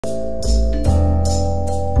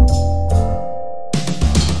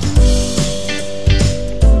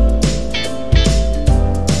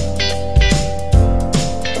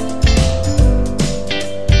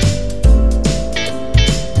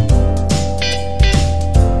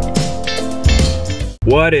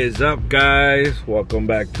What is up, guys? Welcome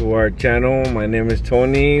back to our channel. My name is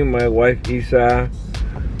Tony, my wife Isa.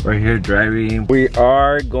 We're here driving. We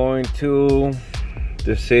are going to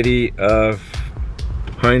the city of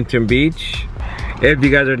Huntington Beach. If you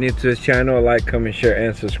guys are new to this channel, like, comment, share,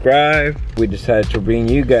 and subscribe. We decided to bring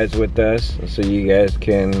you guys with us so you guys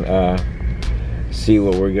can see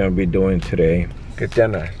what we're gonna be doing today. ¿Qué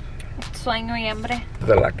tienes? Sueño y hambre.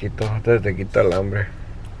 Te la quito, te quito el hambre.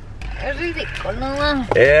 Es ridículo.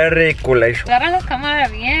 Es ridículo. Agarra la cámara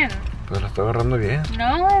bien. Pues lo estoy agarrando bien.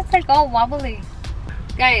 No, it's like all wobbly.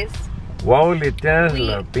 Guys. Wobbly tienes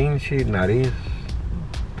la pinche nariz.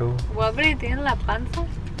 Tú. Wobbly tienes la panza.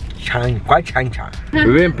 ¿Cuál chancha?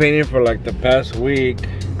 We've been painting for like the past week.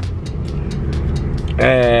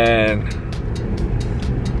 And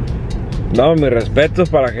no, mis respetos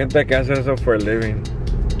para la gente que hace eso for a living.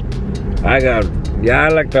 Yeah,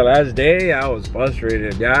 like the last day, I was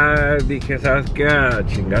frustrated. Ya dije, ¿sabes qué? A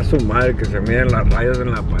chingar su madre, que se miren las rayas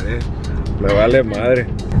en la pared. Me vale madre.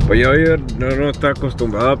 Pues yo no estoy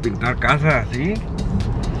acostumbrado a pintar casas así.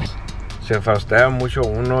 Se frustea mucho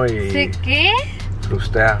uno y... ¿Sí qué?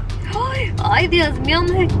 Frustea. Ay, Dios mío,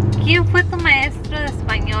 ¿quién fue tu maestro de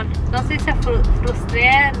español? No sé si se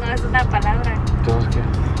frustra, no es una palabra. ¿Entonces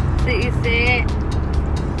qué? Sí,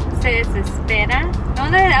 se desespera.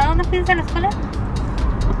 ¿A dónde fuiste a la escuela?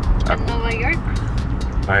 ¿En Nueva York?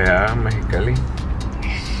 Allá, Mexicali.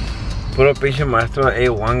 Puro pinche maestro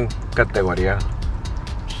A1 categoría.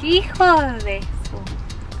 Hijo de eso.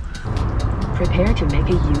 Prepare to make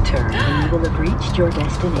a U-turn and you will have reached your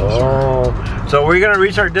destination. Oh, so we're gonna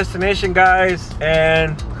reach our destination, guys,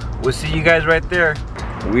 and we'll see you guys right there.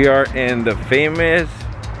 We are in the famous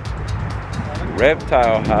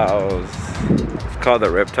reptile house. It's called the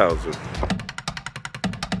Reptile Zoo.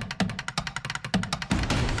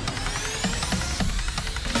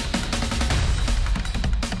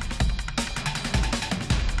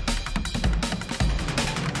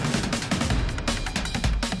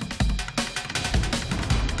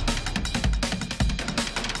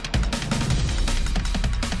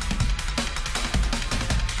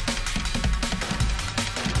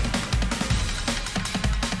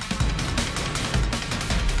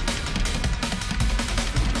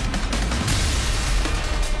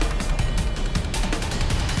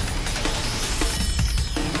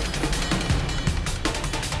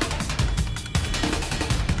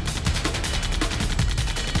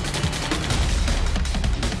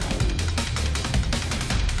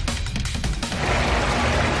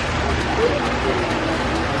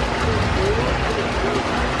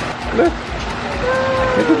 Look!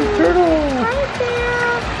 Look at the turtle!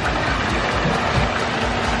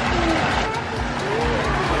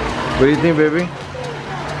 What do you think, baby?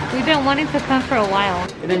 We've been wanting to come for a while.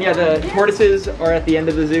 And then yeah, the tortoises are at the end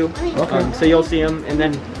of the zoo. Okay. So you'll see them, and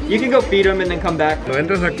then you can go feed them and then come back. Cuando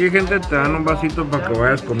entras aquí, gente, te dan un vasito para que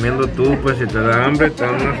vayas comiendo tú. Pues si te da hambre, te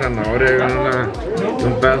dan una zanahoria y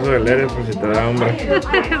un pedazo de leche, pues si te da hambre.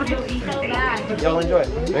 Y'all enjoy.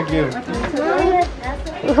 Thank you.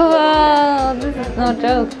 Whoa, this is no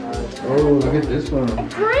joke. Oh, look at this one.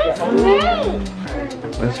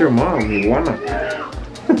 That's your mom, Iguana.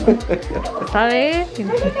 ¿Sabes?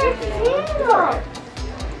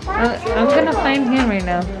 I'm gonna find him right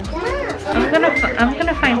now. I'm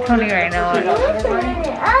gonna find Tony right now.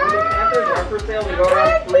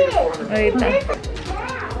 Ahorita.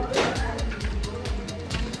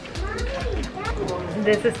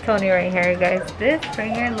 This is Tony right here, guys. This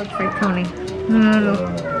right here looks like Tony. No.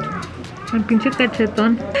 El pinche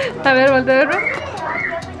cachetón. A ver, voltea a verlo.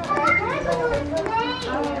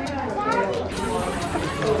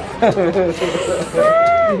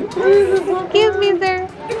 Excuse me, sir.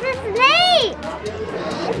 It's a snake!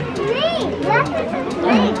 Snake! That's a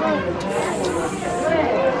snake!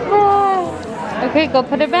 Oh. Okay, go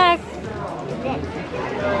put it back.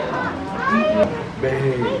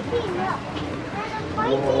 Babe.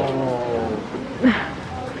 Whoa.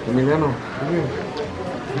 Emiliano, come here.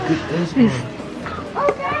 Look at this one.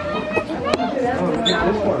 Oh, look at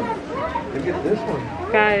this one. Look at this one.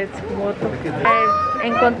 Guys, what the f...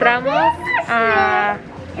 Encontramos a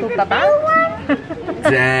tu papá.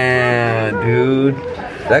 Damn, dude.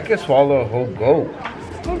 That could swallow a whole goat.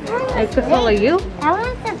 I could follow you. That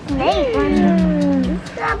one's a snake.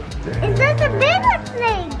 It's just a bigger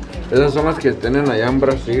snake. Esas son las que tienen allá en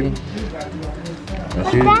Brasil.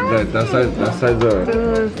 Así, that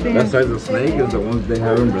size of snake is the ones they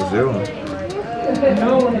have in Brazil.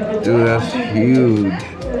 Dude, that's huge.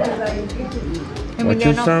 What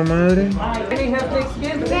you saw, madre?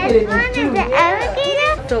 This one is an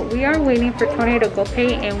alligator. So we are waiting for Tony to go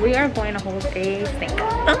pay, and we are going to hold a snake.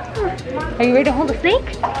 Are you ready to hold a snake?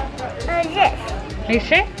 Yes. Are you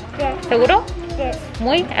sure? Yes. ¿Seguro? Yes.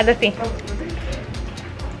 Muy, ahora sí.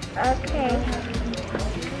 Okay.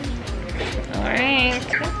 Alright.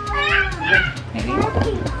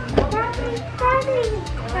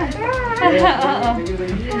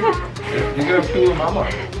 You gotta pee with mama.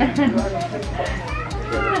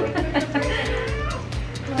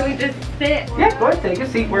 So we just sit. Yeah, go ahead, take a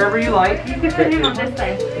seat wherever you like. You can sit him on this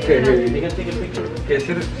side. Okay, here, You gonna take a picture? okay,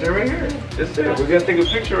 sit right here. Just sit. We're gonna take a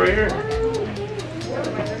picture right here.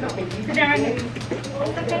 Sit down right here.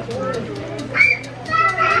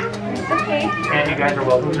 It's okay. And you guys are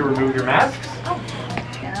welcome to remove your masks.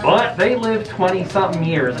 But they live 20-something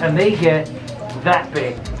years, and they get that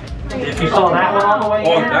big. If you saw that one on the way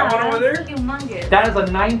Oh, in, that one over there? Humongous. that is a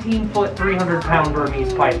 19-foot, 300-pound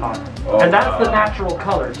Burmese python. Oh, And that's the wow. natural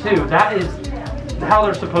color, too. That is how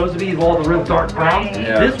they're supposed to be, all the real dark brown.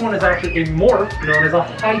 Yeah. This one is actually a morph known as a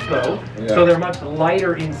hypo, Yeah. so they're much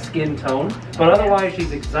lighter in skin tone. But otherwise,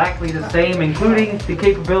 she's exactly the same, including the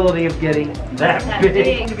capability of getting that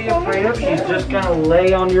big to be afraid of. She's just gonna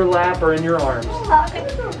lay on your lap or in your arms.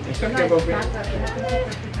 It's okay, Bobby.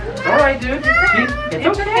 All right, dude. It's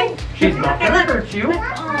okay. She's not gonna hurt you.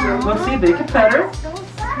 Let's see, they can pet her. So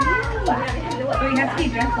you have to be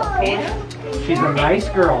gentle, okay? She's a nice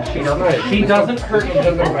girl. She doesn't hurt It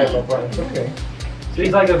doesn't you. bite, Papa. It's okay.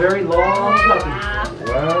 She's like a very long puppy.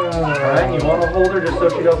 Wow. All right, you want to hold her just so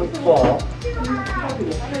she doesn't fall.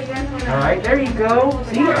 All right, there you go.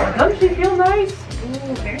 See, doesn't she feel nice?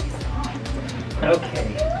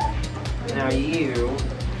 Okay. Now you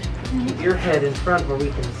keep your head in front where we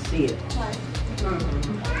can see it.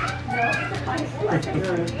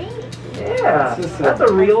 Yeah, that's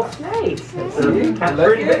a real snake. It's a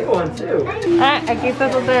pretty big one too. Ah, aquí está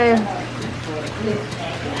ustedes.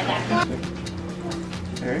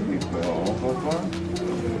 There you go, Papa.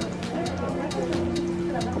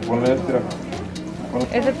 Ponle este.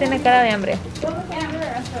 Ese tiene cara de hambre.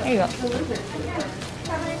 There you go.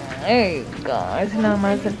 There you go. Ese nada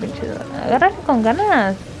más es el pinche dolor. Agárralo con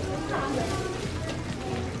ganas.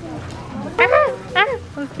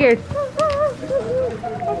 I'm scared.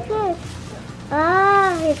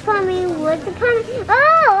 Oh, he's coming. What's he coming?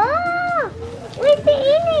 Oh! Where's he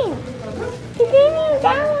eating? He's eating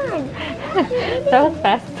that one. That was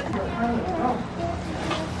fast.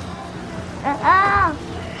 Oh!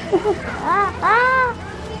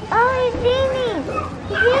 Oh, he's eating!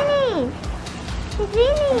 He's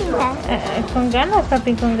eating! Con ganas,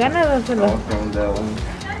 papi, con ganas. Dáselo. From that one.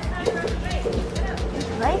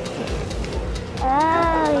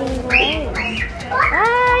 Oh, he's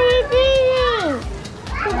eating!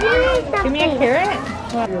 He's eating something! Give me a carrot.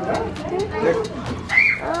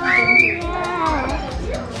 Oh, yeah!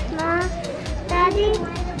 Mom, Daddy,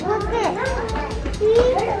 look it! See?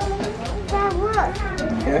 That works!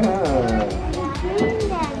 Yeah.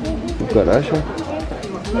 See, Cucaracha.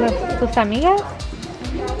 ¿Tus amigas?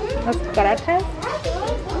 ¿Las cucarachas?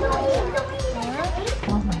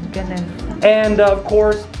 Oh my goodness. And of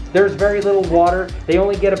course, there's very little water. They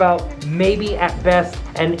only get about, maybe at best,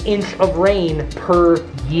 an inch of rain per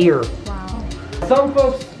year. Wow. Some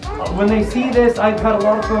folks, when they see this, I've had a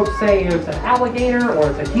lot of folks say it's an alligator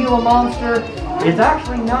or it's a Gila monster. It's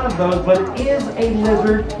actually none of those, but it is a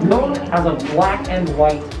lizard known as a black and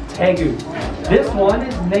white tegu. This one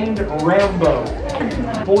is named Rambo.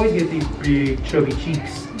 Boys get these big chubby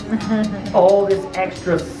cheeks. All this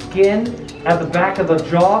extra skin at the back of the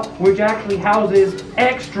jaw, which actually houses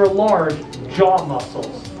extra large jaw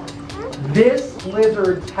muscles. This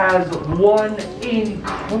lizard has one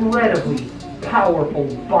incredibly powerful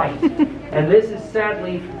bite. And this is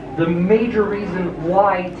sadly the major reason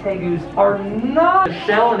why tegus are not the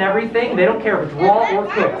shell and everything. They don't care if it's raw or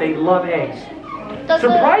cooked. They love eggs.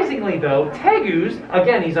 Surprisingly though, tegus,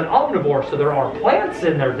 again, he's an omnivore, so there are plants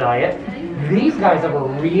in their diet. These guys have a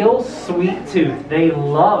real sweet tooth. They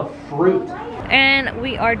love fruit. And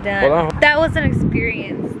we are done. Hold on. That was an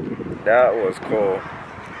experience. That was cool.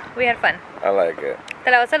 We had fun. I like it.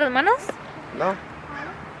 ¿Te lavas las manos? No.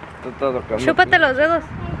 Tú estás tocando. Chúpate los dedos.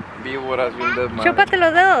 Víboras bien desmadre. Chúpate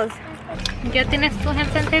los dedos. ¿Ya tienes tu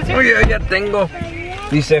hand sanitizer? Oye, ya tengo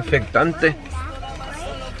desinfectante.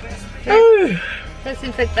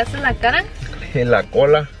 ¿Desinfectaste la cara? En la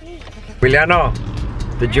cola. Williano,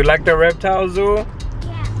 did you like the reptile zoo?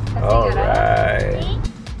 Alright.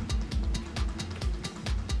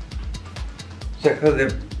 Cejas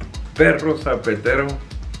de perro zapatero.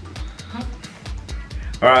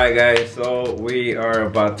 Alright guys, so we are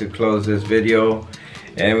about to close this video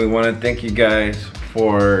and we want to thank you guys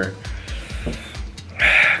for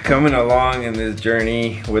coming along in this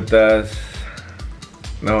journey with us.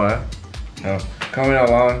 No, no. Coming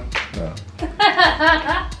along. No.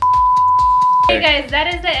 Hey guys,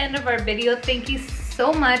 that is the end of our video. Thank you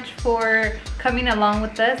so much for coming along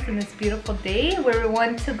with us in this beautiful day where we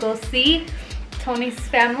want to go see Tony's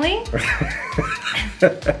family.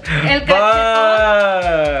 El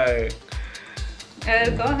Bye.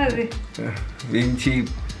 ¿Cómo se dice? Vinci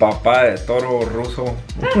papá de toro ruso.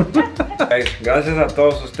 Guys, gracias a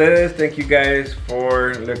todos ustedes. Thank you guys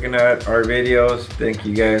for looking at our videos. Thank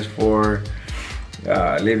you guys for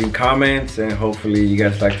leaving comments, and hopefully you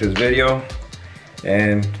guys like this video,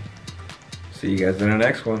 and see you guys in the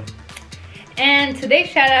next one. And today's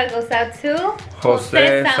shout out goes out to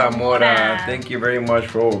Jose Zamora. Thank you very much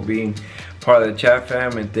for being part of the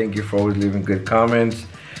TheChaFam, and thank you for always leaving good comments,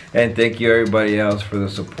 and thank you everybody else for the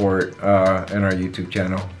support in our YouTube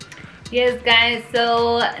channel. Yes guys,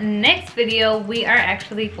 so next video we are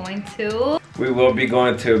actually going to... We will be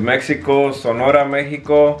going to Mexico, Sonora,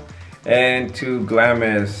 Mexico, and to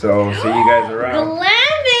Glamis. So see you guys around.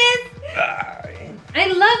 Glamis! I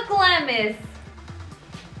love Glamis.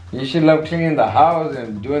 You should love cleaning the house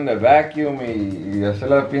and doing the vacuum y hacer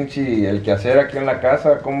la pinche el quehacer aquí en la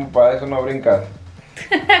casa. ¿Cómo para eso no brincas?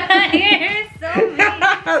 You're so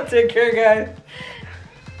mean. Take care, guys.